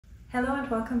Hello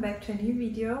and welcome back to a new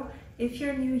video. If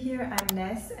you're new here, I'm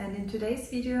Ness, and in today's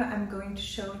video I'm going to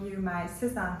show you my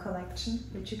Sézane collection,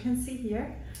 which you can see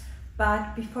here.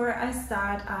 But before I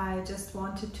start, I just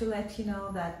wanted to let you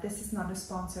know that this is not a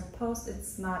sponsored post,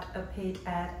 it's not a paid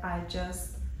ad. I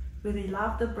just really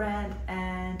love the brand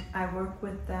and I work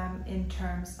with them in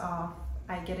terms of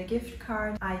I get a gift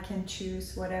card, I can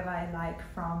choose whatever I like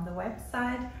from the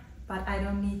website, but I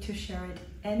don't need to share it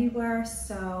anywhere,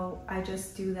 so I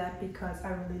just do that because I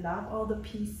really love all the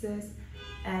pieces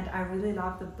and I really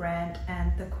love the brand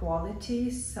and the quality,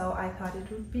 so I thought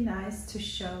it would be nice to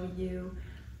show you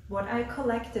what I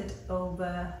collected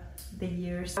over the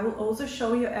years. I will also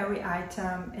show you every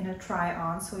item in a try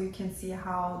on so you can see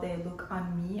how they look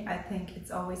on me. I think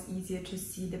it's always easier to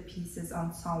see the pieces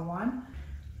on someone.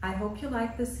 I hope you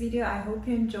like this video, I hope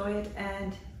you enjoy it,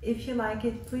 and if you like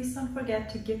it, please don't forget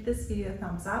to give this video a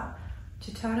thumbs up,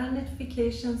 to turn on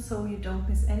notifications so you don't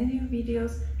miss any new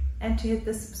videos, and to hit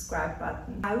the subscribe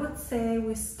button. I would say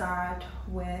we start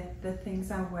with the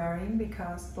things I'm wearing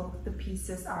because both the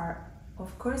pieces are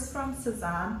of course from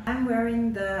Sézane. I'm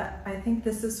wearing I think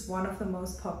this is one of the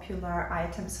most popular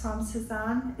items from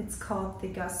Sézane. It's called the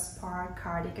Gaspard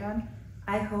cardigan.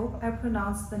 I hope I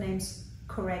pronounced the names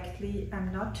correctly,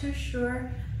 I'm not too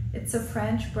sure. It's a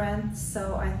French brand,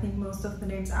 so I think most of the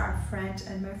names are French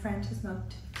and my French is not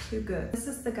too good. This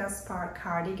is the Gaspard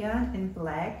cardigan in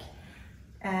black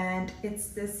and it's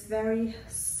this very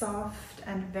soft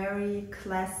and very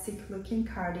classic looking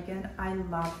cardigan. I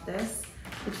love this.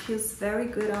 It feels very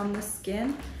good on the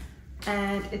skin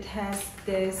and it has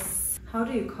this, how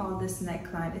do you call this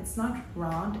neckline? It's not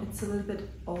round, it's a little bit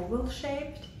oval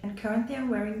shaped, and currently I'm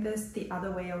wearing this the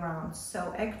other way around.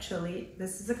 So actually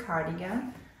this is a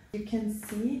cardigan. You can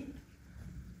see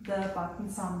the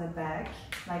buttons on the back,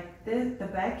 like the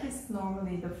back is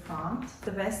normally the front.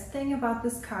 The best thing about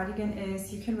this cardigan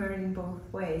is you can wear it in both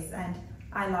ways, and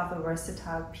I love a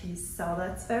versatile piece, so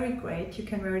that's very great. You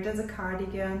can wear it as a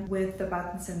cardigan with the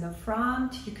buttons in the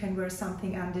front, you can wear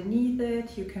something underneath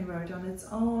it, you can wear it on its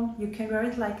own, you can wear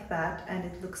it like that and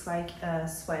it looks like a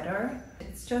sweater.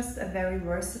 It's just a very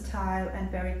versatile and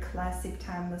very classic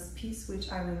timeless piece which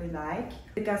I really like.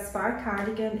 The Gaspard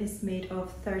cardigan is made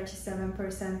of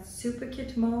 37% super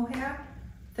kit mohair,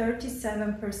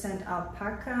 37%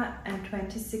 alpaca and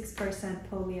 26%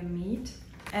 polyamide.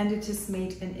 And it is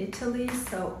made in Italy,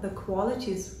 so the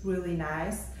quality is really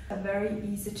nice. A very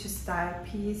easy to style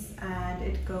piece and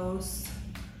it goes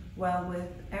well with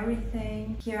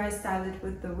everything. Here I styled it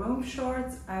with the Rome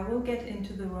shorts. I will get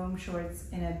into the Rome shorts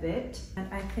in a bit.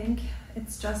 And I think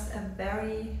it's just a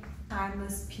very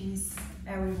timeless piece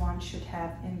everyone should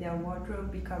have in their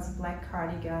wardrobe because black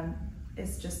cardigan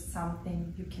is just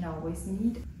something you can always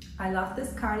need. I love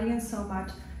this cardigan so much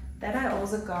that I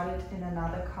also got it in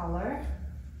another color.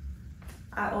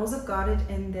 I also got it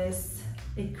in this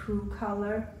ecru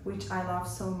color, which I love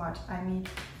so much. I mean,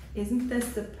 isn't this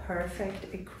the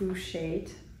perfect ecru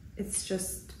shade? It's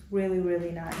just really,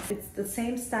 really nice. It's the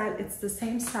same style, it's the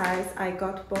same size. I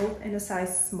got both in a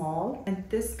size small, and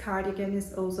this cardigan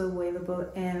is also available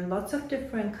in lots of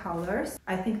different colors.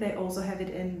 I think they also have it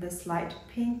in this light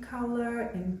pink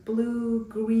color, in blue,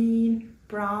 green,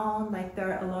 brown, like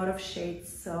there are a lot of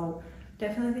shades, so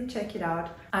definitely check it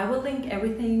out. I will link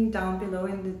everything down below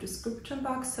in the description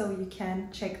box so you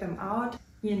can check them out.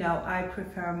 You know, I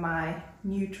prefer my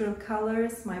neutral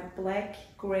colors, my black,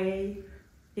 gray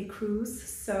ecrus,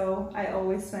 so I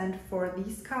always went for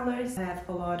these colors. I have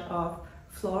a lot of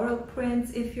floral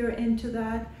prints if you're into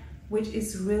that, which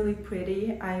is really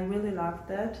pretty. I really love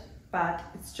that, but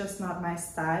it's just not my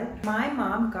style. My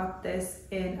mom got this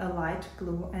in a light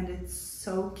blue and it's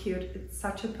so cute. It's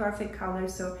such a perfect color,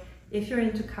 so if you're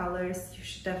into colors, you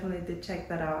should definitely check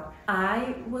that out.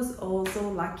 I was also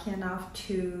lucky enough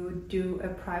to do a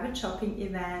private shopping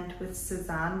event with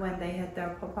Sézane when they had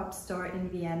their pop-up store in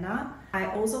Vienna. I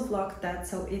also vlogged that,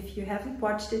 so if you haven't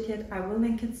watched it yet, I will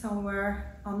link it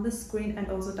somewhere on the screen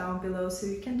and also down below so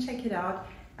you can check it out.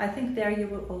 I think there you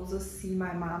will also see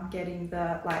my mom getting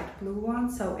the light blue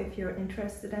one, so if you're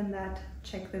interested in that,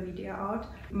 check the video out.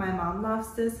 My mom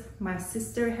loves this, my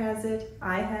sister has it,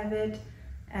 I have it,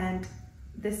 and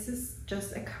this is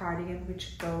just a cardigan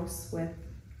which goes with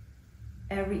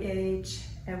every age,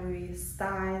 every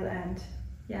style, and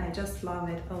yeah, I just love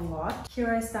it a lot.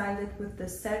 Here I styled it with the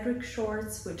Cedric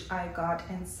shorts, which I got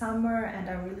in summer, and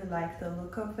I really like the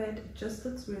look of it. It just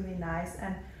looks really nice,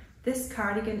 and this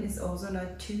cardigan is also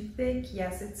not too thick.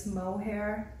 Yes, it's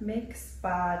mohair mix,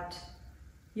 but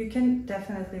you can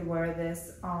definitely wear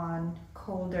this on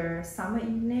colder summer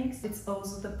evenings. It's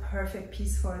also the perfect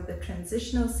piece for the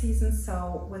transitional season,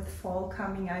 so with fall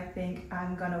coming, I think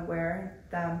I'm gonna wear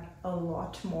them a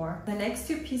lot more. The next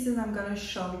two pieces I'm gonna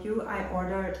show you I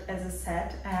ordered as a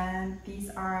set, and these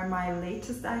are my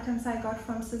latest items I got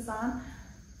from Sézane.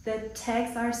 The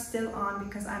tags are still on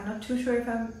because I'm not too sure if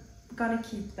I'm gonna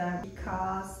keep them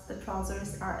because the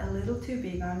trousers are a little too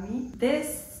big on me.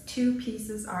 These two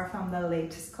pieces are from the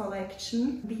latest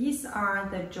collection. These are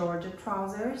the Georgia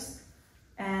trousers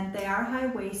and they are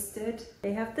high-waisted.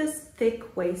 They have this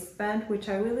thick waistband, which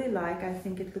I really like. I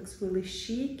think it looks really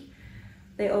chic.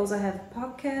 They also have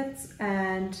pockets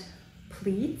and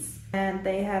pleats, and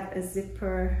they have a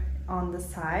zipper on the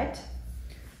side.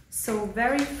 So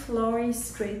very flowy,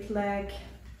 straight leg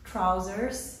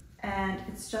trousers, and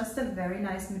it's just a very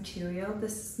nice material.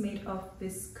 This is made of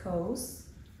viscose.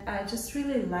 I just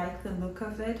really like the look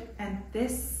of it, and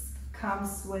this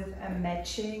comes with a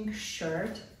matching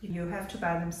shirt. You have to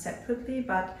buy them separately,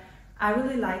 but I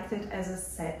really liked it as a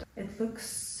set. It looks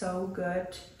so good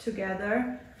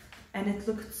together, and it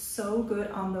looked so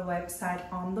good on the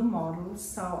website on the models,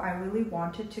 so I really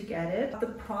wanted to get it.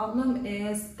 The problem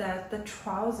is that the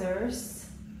trousers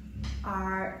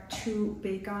are too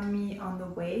big on me on the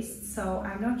waist, so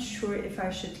I'm not sure if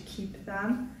I should keep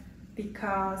them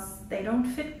because they don't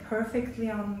fit perfectly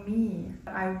on me.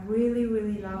 I really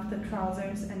love the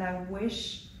trousers, and I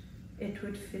wish it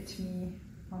would fit me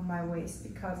on my waist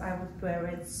because I would wear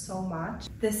it so much.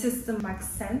 This is the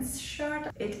Maxence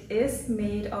shirt. It is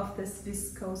made of this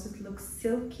viscose. It looks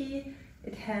silky.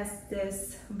 It has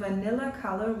this vanilla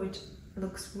color which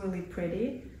looks really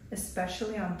pretty,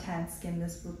 especially on tan skin.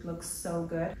 This would look so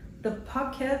good. The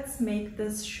pockets make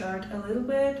this shirt a little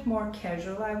bit more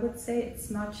casual, I would say. It's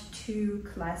not too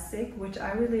classic, which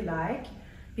I really like.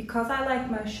 Because I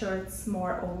like my shirts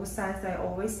more oversized, I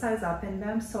always size up in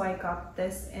them, so I got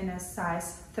this in a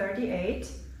size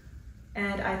 38,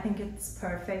 and I think it's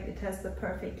perfect. It has the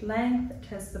perfect length, it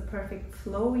has the perfect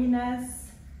flowiness.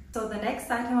 So the next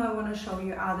item I want to show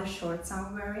you are the shorts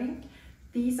I'm wearing.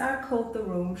 These are called the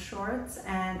room shorts,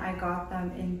 and I got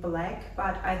them in black,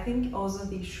 but I think also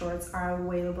these shorts are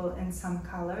available in some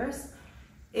colors.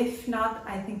 If not,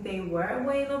 I think they were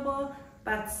available,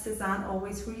 but Sézane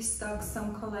always restocks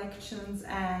some collections,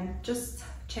 and just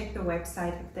check the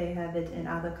website if they have it in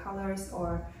other colors,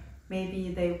 or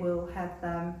maybe they will have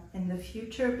them in the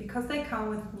future because they come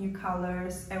with new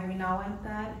colors every now and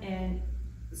then in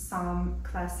some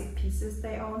classic pieces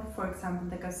they own, for example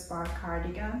the Gaspar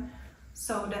cardigan.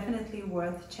 So definitely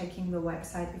worth checking the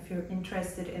website if you're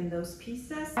interested in those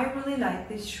pieces. I really like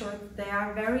these shorts. They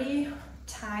are very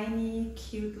tiny,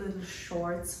 cute little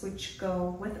shorts which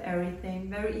go with everything.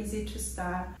 Very easy to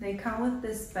style. They come with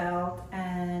this belt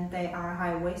and they are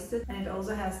high-waisted, and it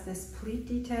also has this pleat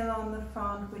detail on the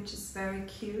front which is very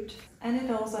cute, and it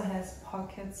also has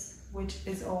pockets, which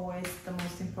is always the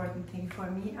most important thing for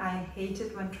me. I hate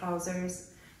it when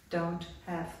trousers don't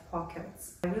have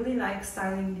pockets. I really like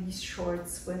styling these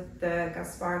shorts with the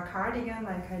Gaspar cardigan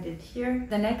like I did here.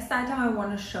 The next item I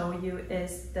want to show you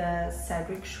is the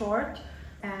Cedric short,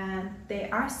 and they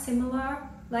are similar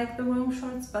like the room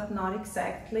shorts but not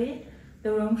exactly.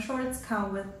 The room shorts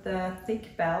come with the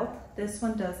thick belt. This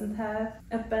one doesn't have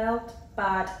a belt,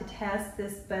 but it has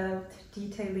this belt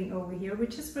detailing over here,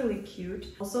 which is really cute.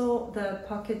 Also the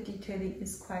pocket detailing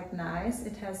is quite nice.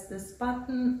 It has this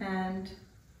button and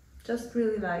just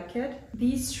really like it.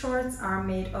 These shorts are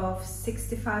made of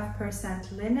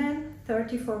 65% linen,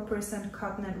 34%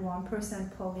 cotton and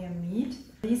 1% polyamide.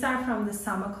 These are from the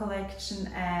summer collection,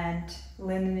 and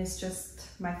linen is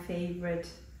just my favorite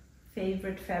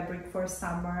fabric for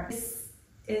summer. This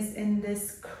is in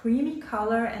this creamy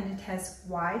color and it has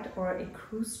white or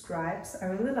ecru stripes. I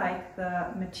really like the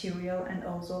material and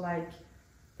also like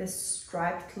this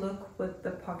striped look with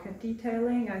the pocket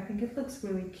detailing. I think it looks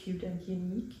really cute and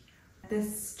unique.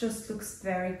 This just looks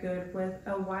very good with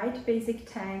a white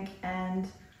basic tank and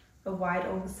a white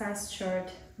oversized shirt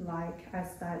like I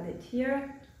styled it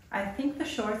here. I think the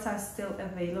shorts are still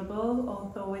available,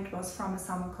 although it was from a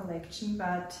summer collection,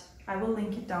 but I will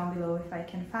link it down below if I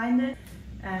can find it.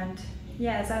 And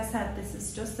yeah, as I said, this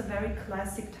is just a very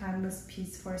classic timeless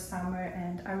piece for summer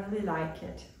and I really like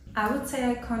it. I would say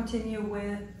I continue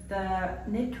with the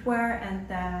knitwear and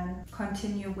then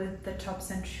continue with the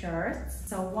tops and shirts.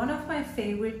 So one of my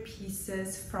favorite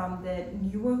pieces from the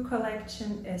newer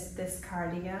collection is this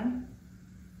cardigan.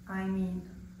 I mean,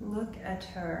 look at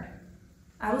her.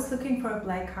 I was looking for a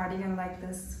black cardigan like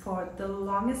this for the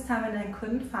longest time and I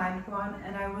couldn't find one,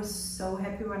 and I was so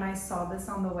happy when I saw this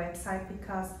on the website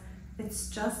because It's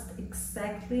just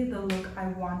exactly the look I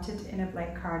wanted in a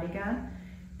black cardigan.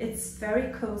 It's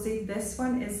very cozy. This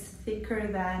one is thicker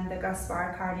than the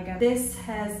Gaspar cardigan. This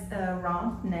has a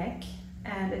round neck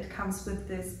and it comes with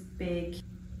this big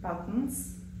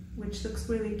buttons, which looks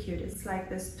really cute. It's like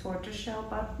this tortoiseshell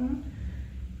button,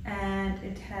 and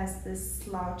it has this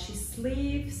slouchy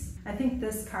sleeves. I think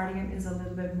this cardigan is a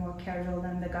little bit more casual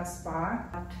than the Gaspar,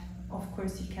 but of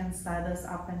course you can style this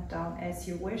up and down as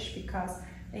you wish, because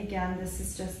again, this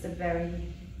is just a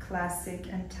very classic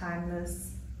and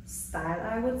timeless style,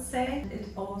 I would say. It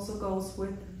also goes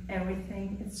with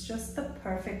everything. It's just the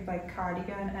perfect black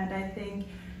cardigan, and I think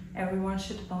everyone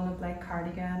should own a black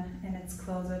cardigan in its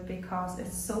closet because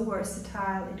it's so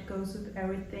versatile. It goes with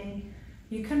everything.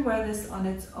 You can wear this on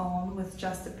its own with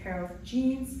just a pair of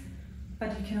jeans,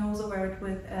 but you can also wear it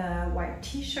with a white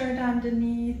t-shirt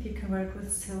underneath. You can wear it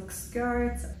with silk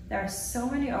skirts. There are so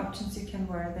many options you can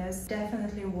wear this.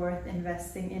 Definitely worth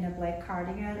investing in a black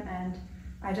cardigan, and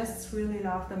I just really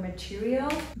love the material.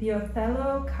 The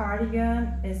Othello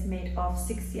cardigan is made of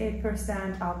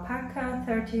 68% alpaca,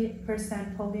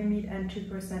 30% polyamide and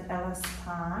 2%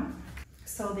 elastan.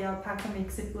 So the alpaca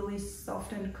makes it really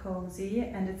soft and cozy,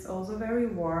 and it's also very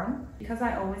warm. Because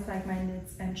I always like my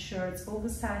knits and shirts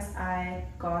oversized, I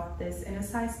got this in a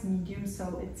size medium,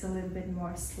 so it's a little bit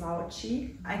more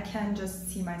slouchy. I can just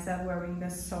see myself wearing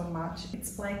this so much.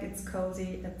 It's black, it's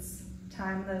cozy, it's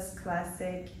timeless,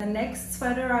 classic. The next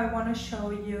sweater I want to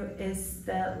show you is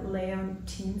the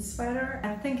Leontine sweater.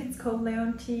 I think it's called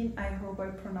Leontine. I hope I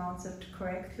pronounce it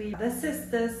correctly. This is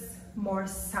this more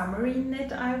summery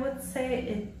knit, I would say.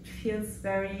 It feels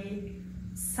very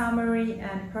summery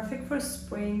and perfect for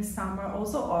spring, summer,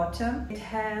 also autumn. It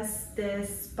has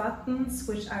these buttons,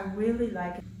 which I really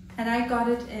like. And I got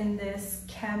it in this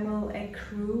camel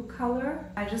ecru color.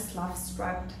 I just love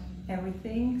striped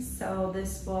everything. So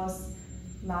this was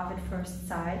love at first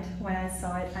sight. When I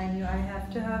saw it, I knew I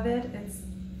have to have it. It's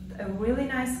a really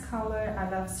nice color. I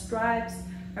love stripes.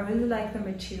 I really like the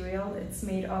material. It's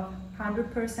made of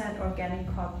 100% organic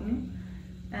cotton,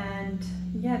 and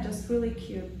yeah, just really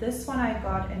cute. This one I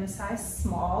got in a size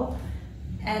small,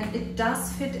 and it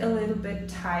does fit a little bit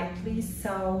tightly,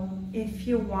 so if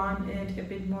you want it a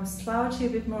bit more slouchy, a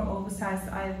bit more oversized,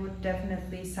 I would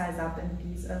definitely size up in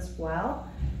these as well.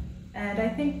 And I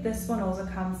think this one also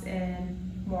comes in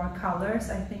more colors.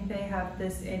 I think they have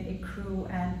this in ecru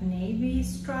and navy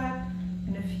stripe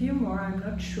and a few more, I'm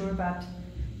not sure, but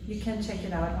you can check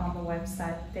it out on the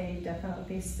website. They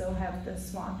definitely still have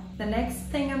this one. The next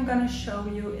thing I'm gonna show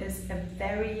you is a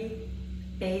very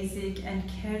basic and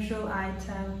casual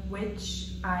item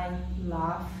which I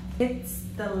love. It's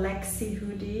the Lexi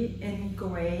hoodie in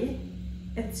gray.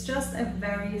 It's just a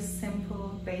very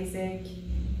simple, basic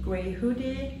gray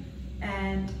hoodie,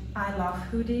 and I love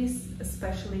hoodies,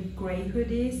 especially gray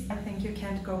hoodies. I think you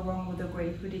can't go wrong with a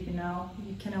gray hoodie, you know.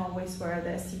 You can always wear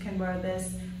this. You can wear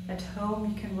this at home,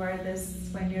 you can wear this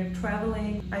when you're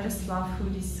traveling. I just love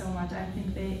hoodies so much. I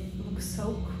think they look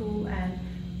so cool, and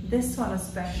this one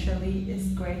especially is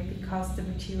great because the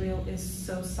material is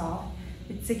so soft.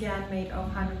 It's again made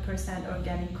of 100%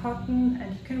 organic cotton,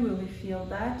 and you can really feel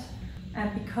that.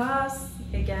 And because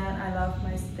again I love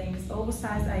my things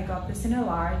oversized, I got this in a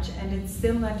large, and it's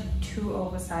still not too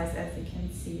oversized as you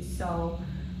can see. So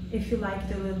if you like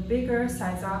it a little bigger,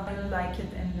 size up. I really like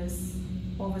it in this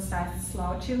oversized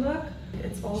slouchy look.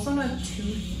 It's also not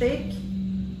too thick,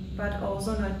 but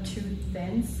also not too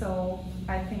thin, so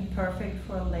I think perfect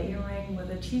for layering with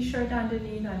a t-shirt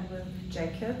underneath and with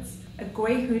jackets. A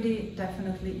gray hoodie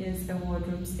definitely is a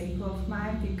wardrobe staple of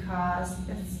mine because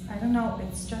it's, I don't know,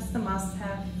 it's just a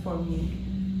must-have for me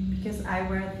because I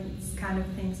wear these kind of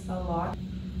things a lot.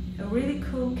 A really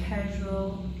cool,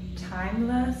 casual,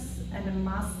 timeless, and a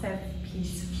must-have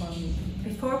piece for me.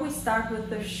 Before we start with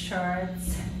the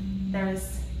shirts, there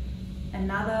is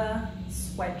another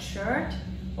sweatshirt,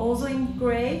 also in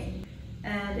gray,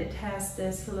 and it has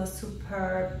this Le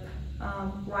Superbe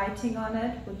writing on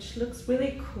it, which looks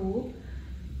really cool.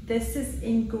 This is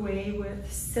in gray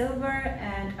with silver,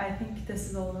 and I think this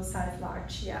is also size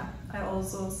large. Yeah, I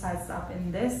also sized up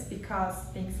in this because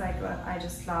things like that I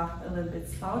just love a little bit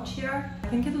slouchier. I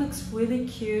think it looks really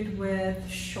cute with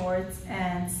shorts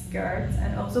and skirts,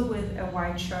 and also with a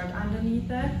white shirt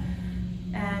underneath it.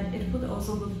 And it would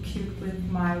also look cute with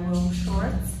my wool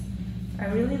shorts. I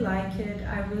really like it.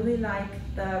 I really like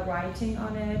the writing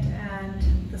on it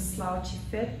and the slouchy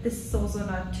fit. This is also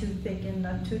not too thick and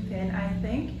not too thin, I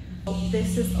think.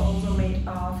 This is also made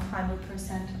of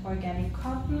 100% organic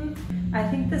cotton. I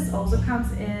think this also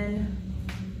comes in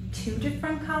two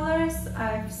different colors.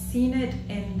 I've seen it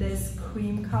in this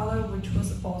cream color, which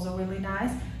was also really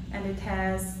nice, and it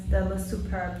has the Le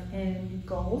Superbe in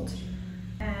gold.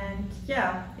 And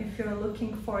yeah, if you're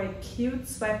looking for a cute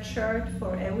sweatshirt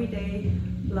for everyday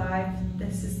life,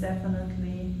 this is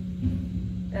definitely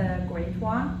a great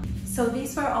one. So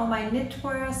these were all my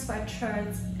knitwear,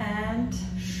 sweatshirts and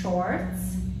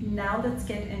shorts. Now let's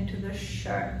get into the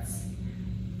shirts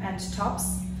and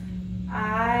tops.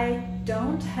 I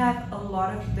don't have a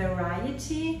lot of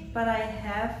variety, but I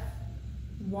have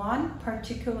one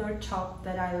particular top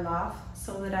that I love,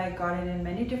 so that I got it in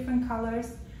many different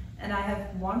colors. And I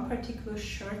have one particular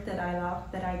shirt that I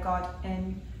love that I got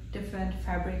in different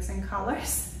fabrics and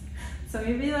colors. So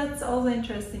maybe that's also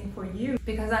interesting for you,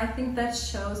 because I think that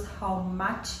shows how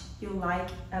much you like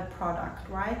a product,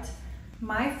 right?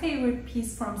 My favorite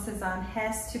piece from Sézane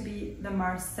has to be the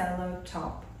Marcello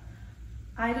top.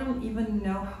 I don't even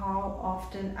know how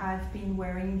often I've been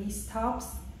wearing these tops,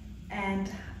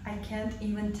 and I can't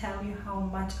even tell you how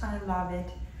much I love it.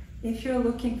 If you're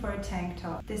looking for a tank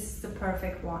top, this is the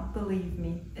perfect one. Believe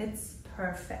me, it's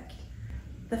perfect.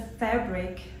 The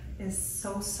fabric is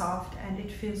so soft and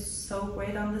it feels so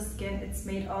great on the skin. It's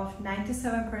made of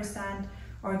 97%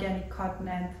 organic cotton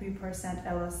and 3%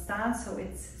 elastan, so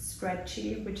it's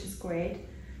stretchy, which is great.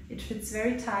 It fits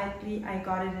very tightly. I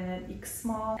got it in an X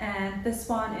small, and this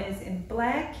one is in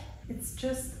black. It's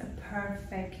just a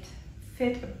perfect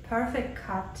fit, a perfect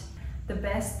cut. The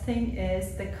best thing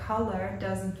is the color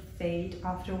doesn't fade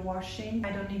after washing.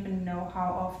 I don't even know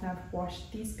how often I've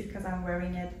washed these because I'm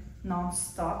wearing it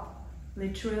non-stop,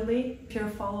 literally. If you're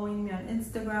following me on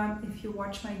Instagram, if you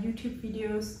watch my YouTube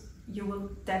videos, you will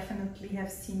definitely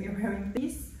have seen me wearing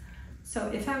these. So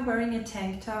if I'm wearing a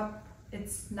tank top,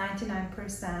 it's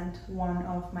 99% one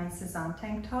of my Sézane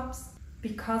tank tops.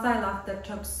 Because I love that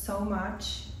top so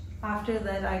much, after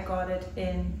that I got it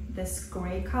in this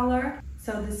gray color.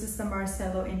 So this is the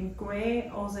Marcello in gray,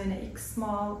 also in an X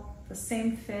small, the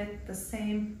same fit, the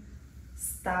same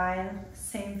style,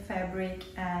 same fabric,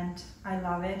 and I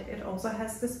love it. It also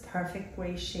has this perfect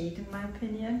gray shade in my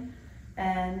opinion,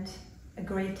 and a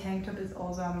gray tank top is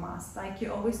also a must. Like,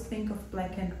 you always think of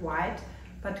black and white,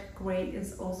 but gray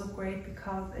is also great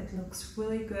because it looks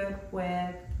really good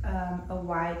with a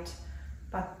white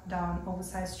button-down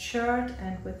oversized shirt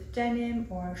and with denim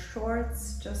or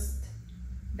shorts, just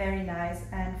very nice.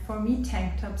 And for me,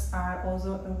 tank tops are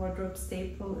also a wardrobe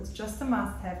staple. It's just a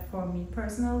must-have for me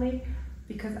personally,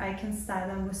 because I can style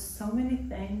them with so many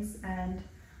things, and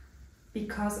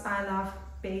because I love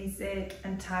basic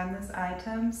and timeless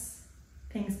items,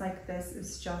 things like this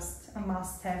is just a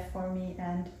must-have for me.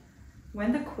 And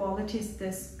when the quality is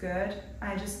this good,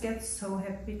 I just get so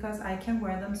happy because I can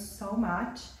wear them so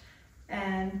much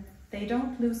and they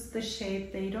don't lose the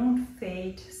shape, they don't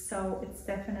fade, so it's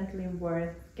definitely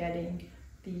worth getting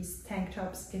these tank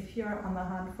tops if you're on the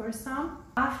hunt for some.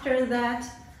 After that,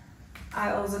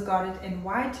 I also got it in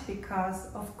white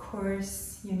because of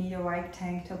course you need a white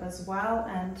tank top as well,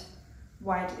 and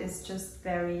white is just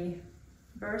very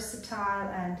versatile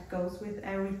and goes with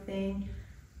everything.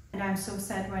 And I'm so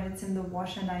sad when it's in the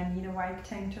wash and I need a white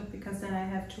tank top, because then I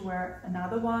have to wear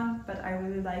another one, but I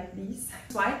really like these.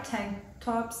 White tank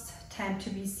tops tend to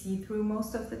be see-through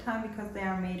most of the time because they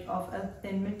are made of a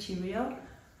thin material,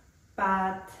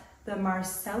 but the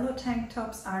Marcello tank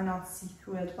tops are not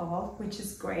see-through at all, which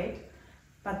is great,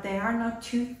 but they are not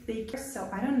too thick, so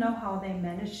I don't know how they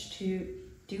managed to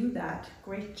do that.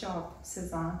 Great job,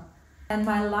 Sézane. And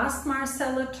my last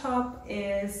Marcello top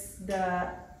is the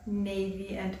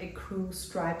navy and ecru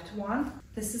striped one.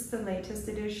 This is the latest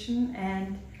edition,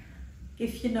 and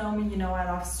if you know me, you know I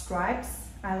love stripes.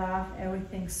 I love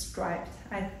everything striped.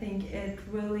 I think it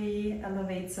really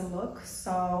elevates a look.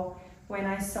 So when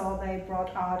I saw they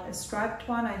brought out a striped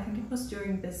one, I think it was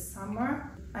during this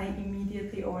summer, I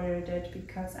immediately ordered it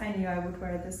because I knew I would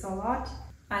wear this a lot.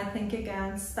 I think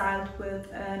again, styled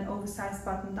with an oversized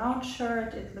button-down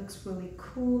shirt, it looks really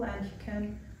cool, and you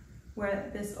can wear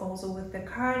this also with the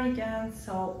cardigan.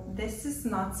 So this is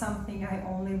not something I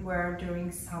only wear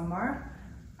during summer.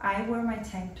 I wear my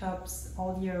tank tops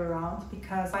all year round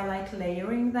because I like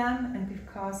layering them, and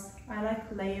because I like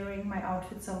layering my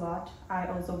outfits a lot, I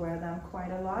also wear them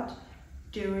quite a lot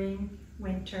during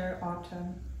winter,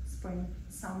 autumn, spring,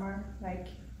 summer, like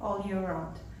all year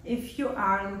round. If you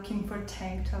are looking for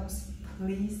tank tops,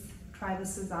 please try the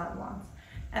Sézane ones.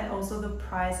 And also the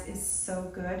price is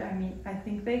so good. I mean, I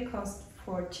think they cost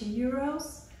 40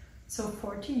 euros. So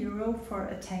 40 euro for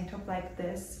a tank top like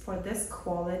this, for this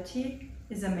quality,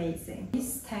 is amazing.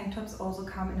 These tank tops also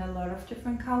come in a lot of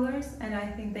different colors, and I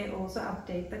think they also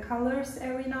update the colors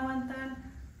every now and then.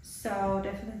 so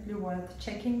definitely worth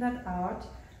checking that out.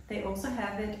 They also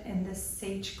have it in this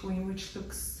sage green, which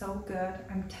looks so good.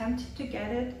 I'm tempted to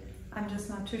get it. I'm just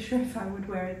not too sure if I would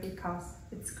wear it because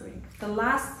it's green. The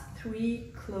last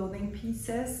 3 clothing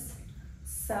pieces.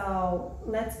 So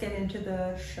let's get into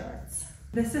the shirts.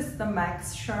 This is the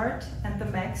Max shirt, and the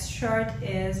Max shirt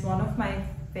is one of my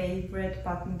favorite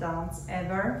button downs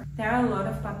ever. There are a lot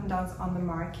of button downs on the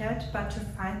market, but to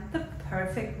find the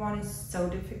perfect one is so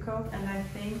difficult, and I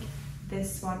think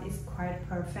this one is quite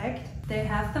perfect. They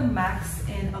have the Max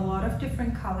in a lot of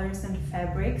different colors and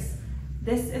fabrics.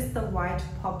 This is the white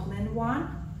poplin one.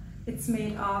 It's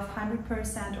made of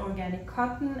 100% organic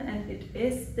cotton, and it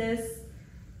is this,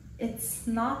 it's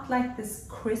not like this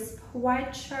crisp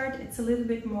white shirt, it's a little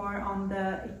bit more on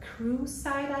the ecru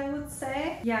side, I would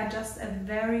say. Yeah, just a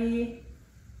very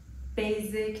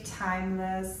basic,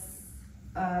 timeless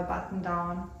button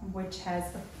down, which has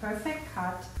a perfect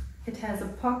cut. It has a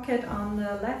pocket on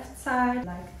the left side,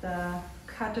 like the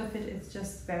cut of it is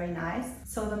just very nice.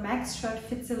 So the Max shirt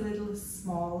fits a little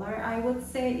smaller, I would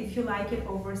say. If you like it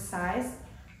oversized,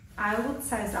 I would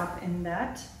size up in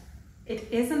that. It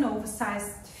is an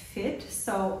oversized fit,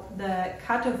 so the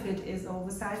cut of it is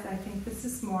oversized. I think this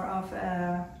is more of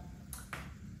a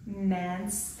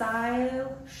man's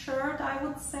style shirt, I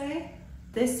would say.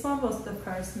 This one was the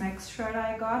first Max shirt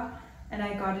I got, and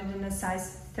I got it in a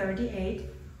size 38,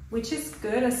 which is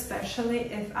good, especially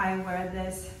if I wear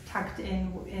this tucked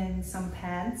in some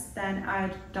pants. Then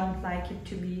I don't like it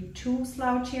to be too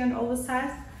slouchy and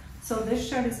oversized. So this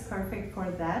shirt is perfect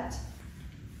for that.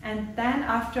 And then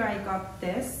after I got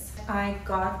this, I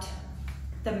got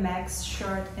the Max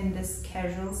shirt in this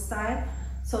casual style.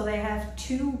 So they have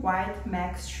 2 white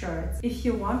Max shirts. If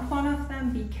you want one of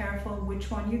them, be careful which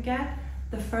one you get.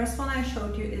 The first one I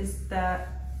showed you is the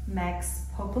Max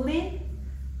Poplin.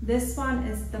 This one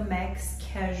is the Max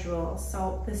Casual.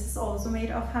 So this is also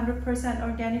made of 100%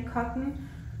 organic cotton.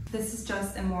 This is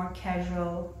just a more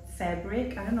casual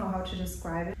fabric. I don't know how to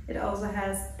describe it. It also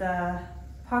has the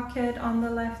pocket on the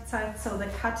left side, so the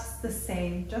cut is the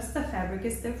same, just the fabric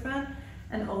is different,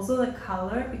 and also the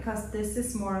color, because this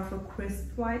is more of a crisp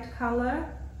white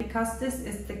color. Because this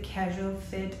is the casual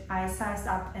fit, I sized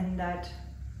up in that,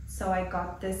 so I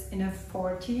got this in a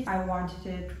 40. I wanted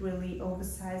it really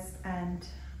oversized and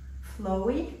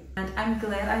flowy, and I'm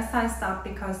glad I sized up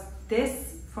because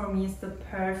this for me is the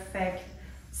perfect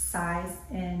size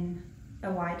in a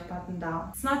white button down.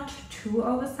 It's not too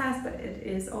oversized, but it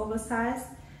is oversized.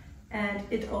 And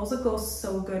it also goes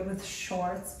so good with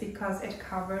shorts because it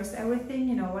covers everything,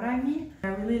 you know what I mean? I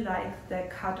really like the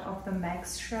cut of the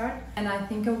Max shirt, and I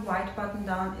think a white button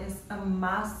down is a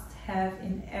must have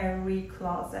in every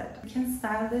closet. You can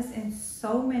style this in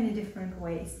so many different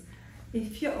ways.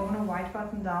 If you own a white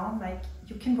button down, like,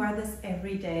 you can wear this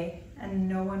every day and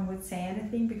no one would say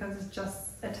anything because it's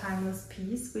just a timeless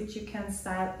piece which you can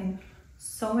style in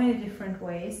so many different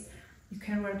ways. You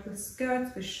can wear it with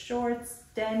skirts, with shorts,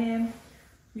 denim.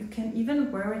 You can even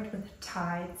wear it with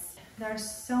tights. There are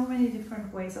so many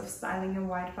different ways of styling a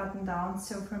white button down.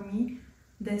 So for me,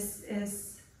 this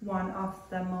is one of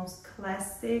the most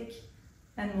classic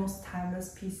and most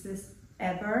timeless pieces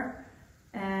ever.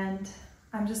 And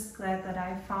I'm just glad that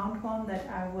I found one that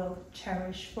I will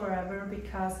cherish forever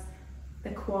because the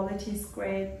quality is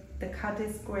great, the cut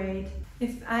is great.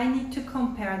 If I need to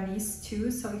compare these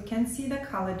two, so you can see the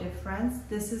color difference.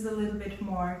 This is a little bit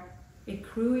more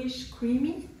ecru-ish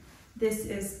creamy. This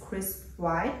is crisp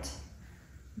white.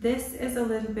 This is a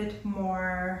little bit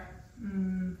more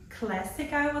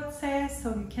classic, I would say. So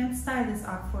you can style this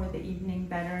up for the evening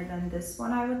better than this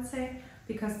one, I would say,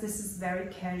 because this is very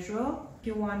casual. If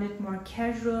you want it more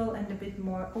casual and a bit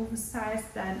more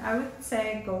oversized, then I would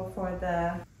say go for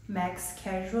the Max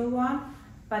Casual one.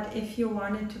 But if you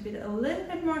want it to be a little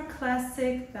bit more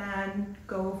classic, then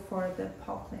go for the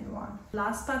poplin one.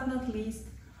 Last but not least,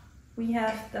 we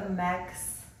have the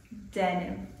Max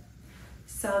Denim.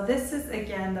 So this is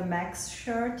again the Max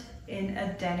shirt in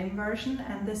a denim version,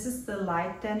 and this is the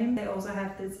light denim. They also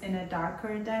have this in a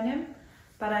darker denim,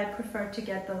 but I prefer to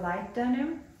get the light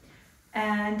denim.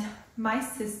 And my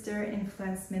sister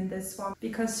influenced me in this one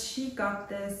because she got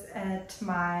this at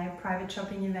my private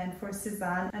shopping event for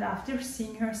Sézane, and after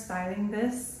seeing her styling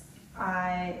this,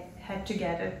 I had to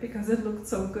get it because it looked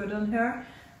so good on her.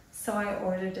 So I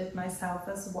ordered it myself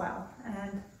as well,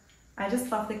 and I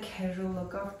just love the casual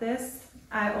look of this.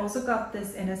 I also got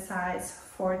this in a size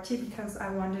 40 because I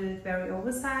wanted it very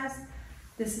oversized.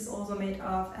 This is also made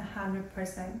of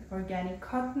 100% organic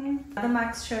cotton. The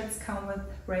Max shirts come with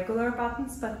regular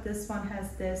buttons, but this one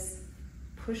has this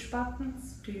push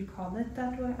buttons. Do you call it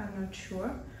that way? I'm not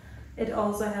sure. It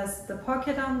also has the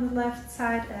pocket on the left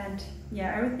side, and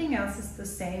yeah, everything else is the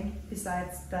same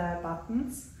besides the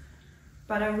buttons.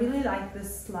 But I really like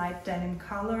this light denim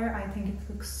color. I think it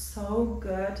looks so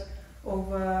good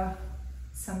over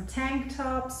some tank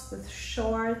tops with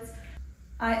shorts.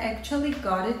 I actually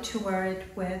got it to wear it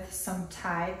with some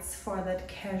tights for that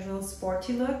casual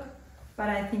sporty look, but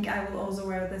I think I will also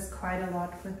wear this quite a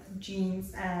lot with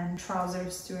jeans and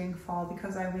trousers during fall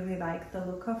because I really like the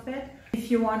look of it. If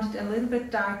you want it a little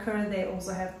bit darker, they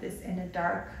also have this in a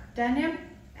dark denim,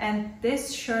 and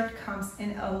this shirt comes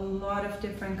in a lot of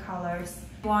different colors.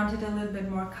 If you want it a little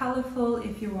bit more colorful,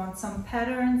 if you want some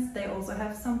patterns, they also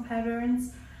have some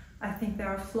patterns. I think there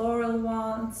are floral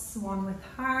ones, one with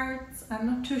hearts. I'm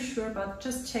not too sure, but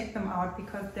just check them out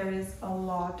because there is a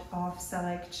lot of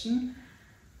selection.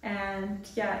 And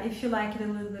yeah, if you like it a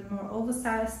little bit more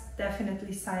oversized,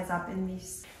 definitely size up in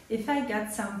these. If I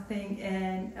get something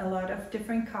in a lot of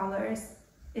different colors,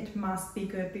 it must be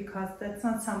good because that's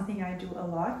not something I do a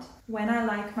lot. When I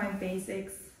like my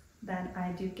basics, then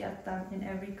I do get them in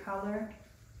every color,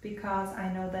 because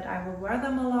I know that I will wear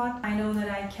them a lot. I know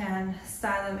that I can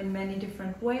style them in many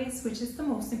different ways, which is the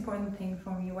most important thing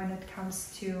for me when it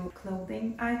comes to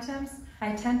clothing items.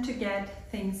 I tend to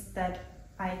get things that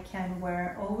I can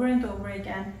wear over and over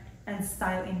again and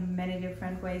style in many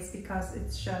different ways because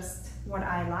it's just what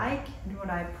I like and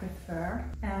what I prefer.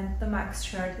 And the Max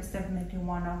shirt is definitely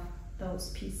one of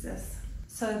those pieces.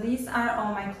 So these are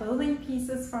all my clothing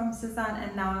pieces from Sézane,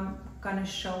 and now I'm gonna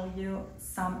show you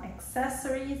some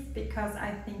accessories because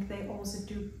I think they also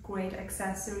do great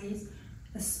accessories,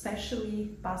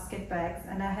 especially basket bags,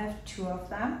 and I have two of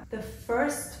them. The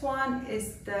first one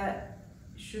is the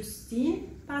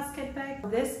Justine basket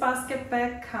bag. This basket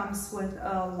bag comes with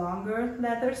a longer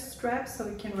leather strap so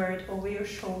you can wear it over your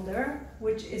shoulder,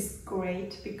 which is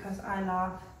great because I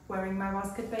love wearing my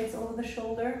basket bags over the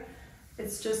shoulder.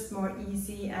 It's just more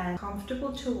easy and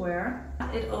comfortable to wear.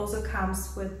 It also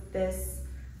comes with this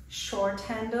short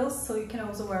handles, so you can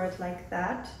also wear it like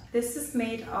that. This is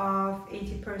made of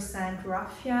 80%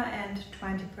 raffia and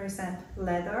 20%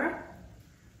 leather.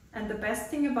 And the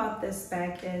best thing about this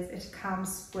bag is it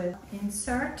comes with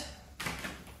insert,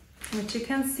 which you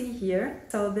can see here.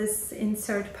 So this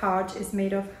insert pouch is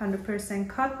made of 100%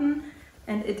 cotton,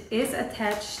 and it is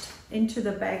attached into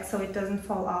the bag so it doesn't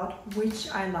fall out, which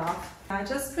I love. I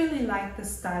just really like the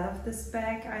style of this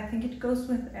bag. I think it goes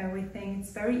with everything.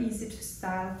 It's very easy to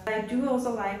style. I do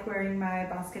also like wearing my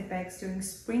basket bags during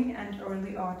spring and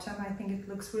early autumn. I think it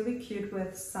looks really cute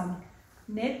with some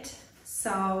knit.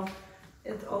 So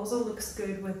it also looks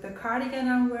good with the cardigan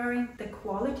I'm wearing. The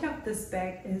quality of this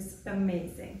bag is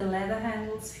amazing. The leather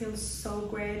handles feel so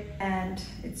great and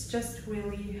it's just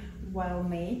really well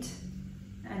made.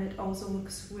 And it also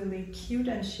looks really cute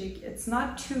and chic. It's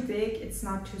not too big, it's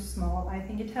not too small. I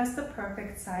think it has the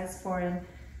perfect size for an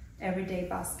everyday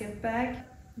basket bag.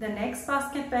 The next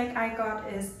basket bag I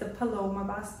got is the Paloma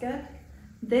basket.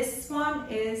 This one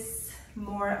is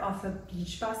more of a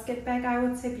beach basket bag, I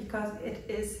would say, because it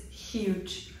is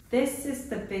huge. This is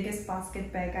the biggest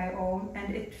basket bag I own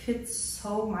and it fits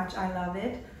so much. I love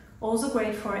it. Also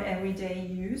great for everyday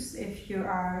use if you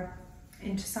are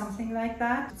into something like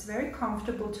that. It's very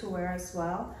comfortable to wear as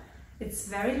well. It's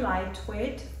very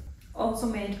lightweight, also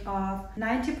made of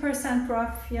 90%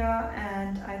 raffia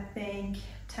and I think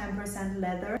 10%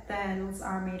 leather. The handles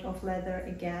are made of leather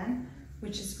again,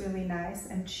 which is really nice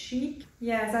and chic.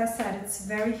 Yeah, as I said, it's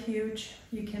very huge.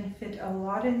 You can fit a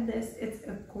lot in this. It's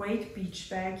a great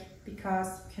beach bag because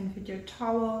you can fit your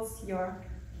towels, your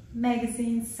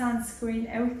magazines, sunscreen,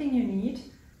 everything you need.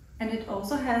 And it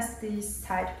also has these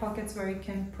tight pockets where you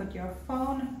can put your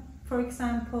phone, for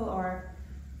example, or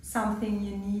something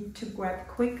you need to grab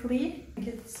quickly.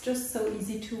 It's just so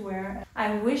easy to wear.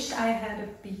 I wish I had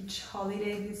a beach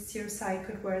holiday this year so I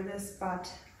could wear this,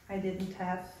 but I didn't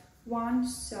have one.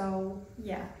 So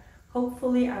yeah,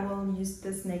 hopefully I will use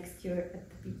this next year at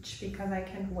the beach because I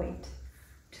can't wait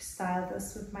to style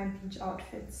this with my beach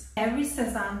outfits. Every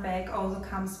Sézane bag also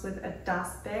comes with a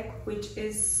dust bag, which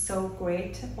is so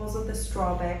great. Also the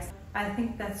straw bags. I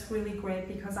think that's really great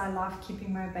because I love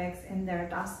keeping my bags in their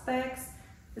dust bags,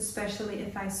 especially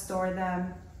if I store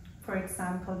them, for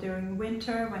example, during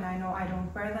winter when I know I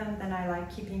don't wear them, then I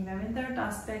like keeping them in their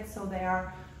dust bags so they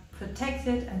are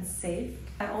protected and safe.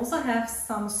 I also have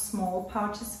some small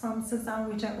pouches from Sézane,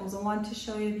 which I also want to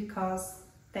show you because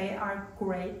they are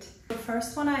great. The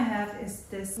first one I have is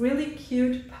this really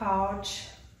cute pouch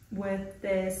with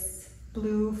this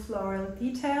blue floral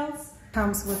details. It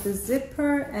comes with a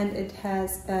zipper and it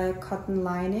has a cotton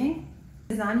lining.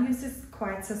 Sézane uses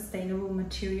quite sustainable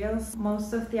materials.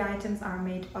 Most of the items are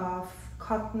made of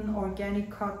cotton,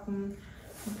 organic cotton,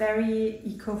 very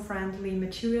eco-friendly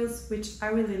materials, which I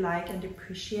really like and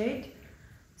appreciate.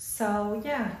 So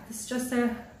yeah, it's just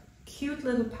a cute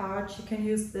little pouch. You can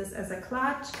use this as a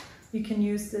clutch. You can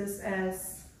use this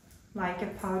as like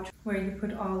a pouch where you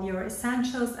put all your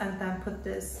essentials and then put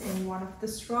this in one of the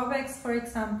straw bags, for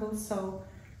example, so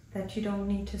that you don't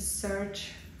need to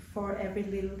search for every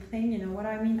little thing, you know what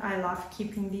I mean? I love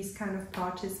keeping these kind of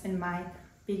pouches in my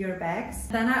bigger bags.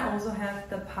 Then I also have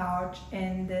the pouch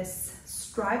in this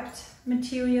striped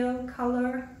material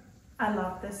color. I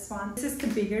love this one. This is the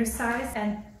bigger size,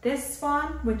 and this one,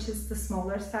 which is the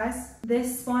smaller size,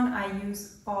 this one I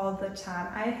use all the time.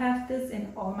 I have this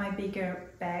in all my bigger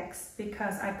bags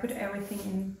because I put everything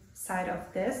inside of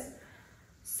this.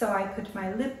 So I put my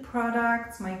lip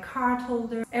products, my card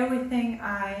holder, everything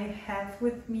I have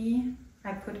with me,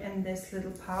 I put in this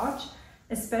little pouch,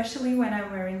 especially when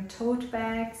I'm wearing tote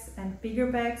bags and bigger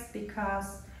bags,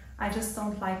 because I just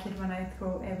don't like it when I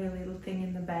throw every little thing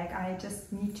in the bag. I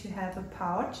just need to have a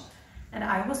pouch. And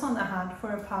I was on the hunt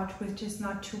for a pouch which is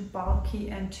not too bulky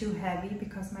and too heavy,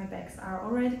 because my bags are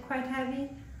already quite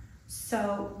heavy.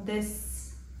 So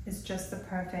this is just the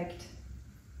perfect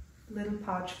little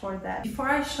pouch for that. Before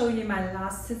I show you my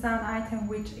last Sézane item,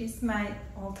 which is my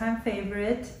all-time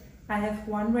favorite, I have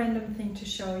one random thing to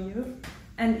show you,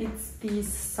 and it's these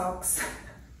socks.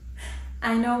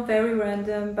 I know, very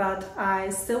random, but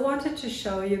I still wanted to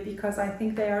show you because I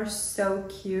think they are so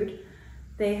cute.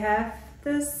 They have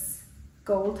this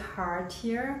gold heart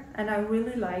here and I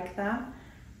really like them.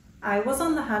 I was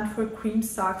on the hunt for cream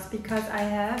socks because I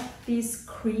have these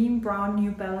cream brown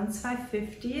New Balance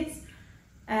 550s,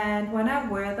 and when I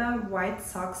wear them, white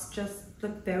socks just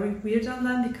look very weird on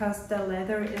them because the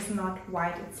leather is not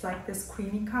white, it's like this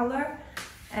creamy color,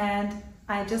 and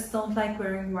I just don't like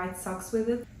wearing white socks with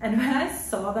it. And when I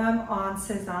saw them on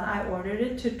Sézane, I ordered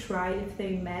it to try if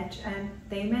they match, and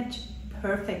they match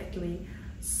perfectly.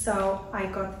 So I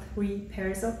got 3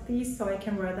 pairs of these so I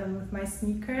can wear them with my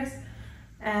sneakers.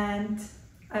 And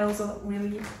I also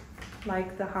really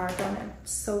like the heart on it,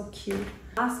 so cute.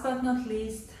 Last but not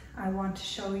least, I want to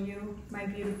show you my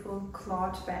beautiful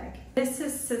cloth bag. This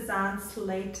is Sézane's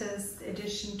latest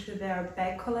addition to their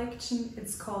bag collection.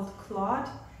 It's called Cloth.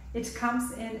 It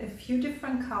comes in a few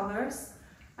different colors.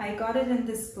 I got it in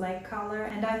this black color,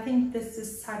 and I think this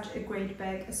is such a great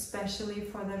bag, especially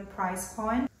for the price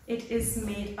point. It is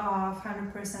made of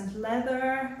 100%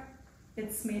 leather.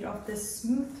 It's made of this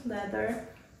smooth leather,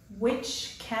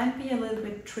 which can be a little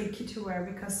bit tricky to wear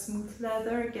because smooth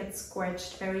leather gets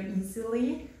scratched very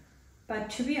easily. But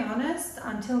to be honest,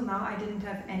 until now I didn't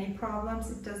have any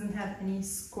problems. It doesn't have any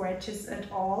scratches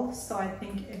at all, so I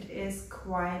think it is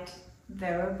quite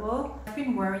wearable. I've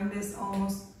been wearing this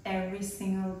almost every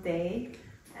single day,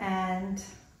 and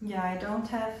yeah, I don't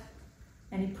have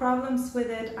any problems with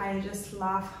it. I just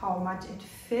love how much it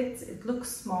fits. It looks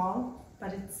small,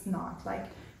 but it's not. Like,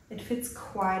 it fits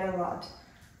quite a lot.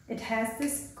 It has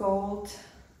this gold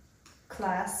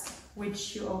clasp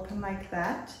which you open like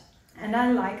that, and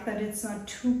I like that it's not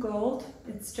too gold.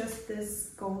 It's just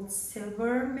this gold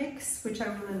silver mix, which I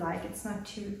really like. It's not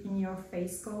too in your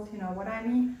face gold, you know what I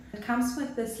mean. It comes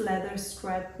with this leather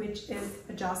strap which is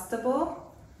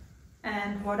adjustable,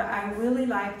 and what I really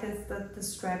liked is that the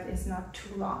strap is not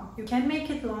too long. You can make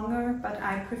it longer, but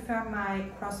I prefer my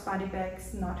crossbody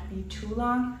bags not to be too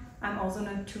long. I'm also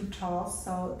not too tall,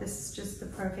 so this is just the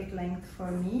perfect length for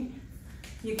me.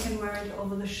 You can wear it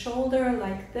over the shoulder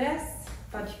like this,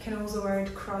 but you can also wear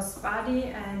it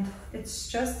crossbody, and it's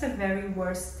just a very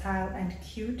versatile and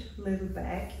cute little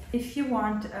bag. If you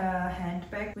want a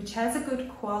handbag which has a good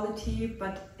quality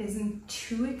but isn't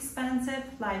too expensive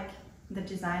like the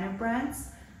designer brands,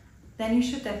 then you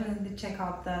should definitely check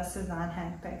out the Sézane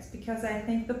handbags, because I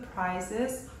think the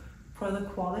prices for the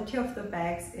quality of the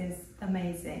bags is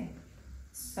amazing.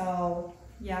 So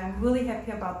yeah, I'm really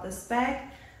happy about this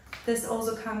bag. This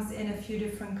also comes in a few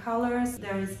different colors.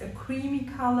 There is a creamy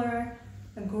color,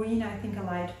 a green, I think a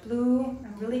light blue.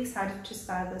 I'm really excited to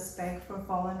style this bag for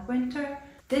fall and winter.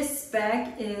 This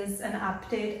bag is an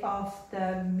update of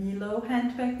the Milo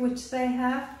handbag which they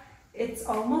have. It's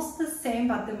almost the same,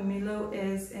 but the Milo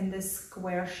is in this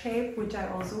square shape, which I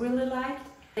also really liked.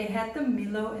 They had the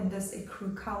Milo in this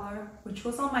ecru color, which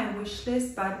was on my wish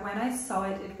list, but when I saw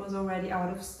it, it was already out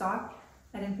of stock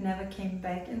and it never came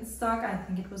back in stock. I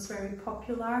think it was very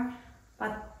popular,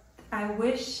 but I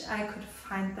wish I could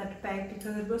find that bag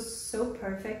because it was so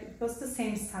perfect. It was the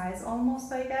same size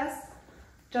almost, I guess,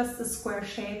 just the square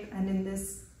shape and in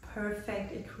this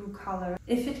perfect ecru color.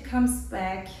 If it comes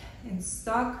back in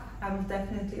stock, I will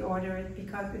definitely order it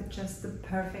because it's just the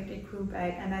perfect ecru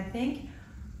bag. And I think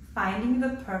finding the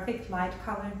perfect light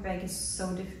colored bag is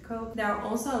so difficult. There are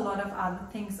also a lot of other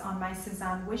things on my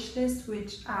Sézane wish list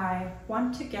which I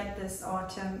want to get this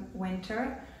autumn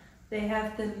winter. They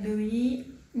have the Louis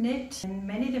knit in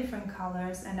many different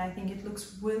colors and I think it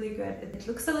looks really good. It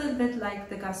looks a little bit like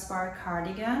the Gaspar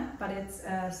cardigan, but it's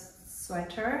a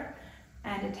sweater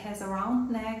and it has a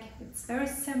round neck. It's very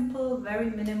simple, very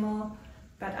minimal,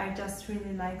 but I just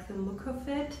really like the look of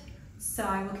it. So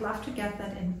I would love to get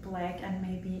that in black and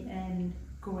maybe in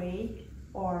gray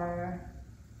or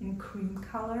in cream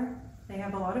color. They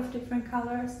have a lot of different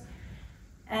colors.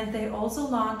 And they also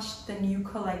launched the new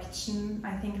collection,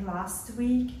 I think last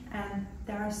week, and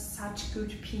there are such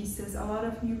good pieces. A lot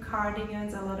of new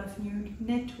cardigans, a lot of new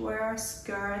knitwear,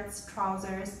 skirts,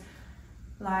 trousers,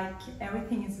 like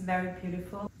everything is very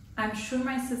beautiful. I'm sure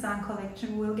my Sézane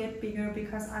collection will get bigger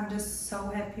because I'm just so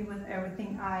happy with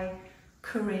everything I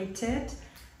created.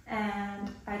 And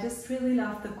I just really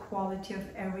love the quality of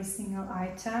every single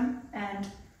item. And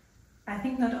I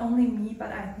think not only me,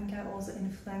 but I think I also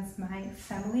influenced my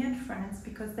family and friends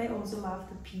because they also love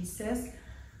the pieces.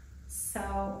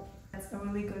 So that's a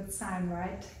really good sign,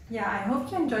 right? Yeah, I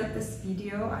hope you enjoyed this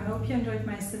video. I hope you enjoyed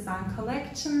my Sézane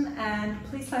collection, and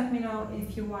please let me know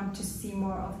if you want to see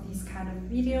more of these kind of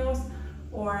videos,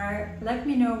 or let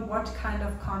me know what kind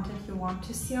of content you want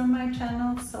to see on my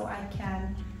channel so I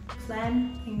can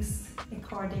plan things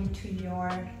according to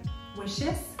your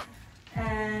wishes.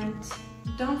 And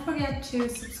don't forget to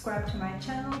subscribe to my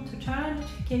channel, to turn on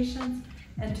notifications,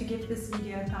 and to give this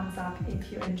video a thumbs up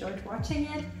if you enjoyed watching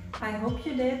it. I hope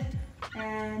you did.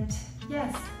 And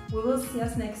yes, we will see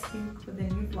us next week with a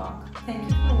new vlog. Thank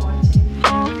you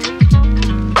for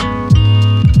watching.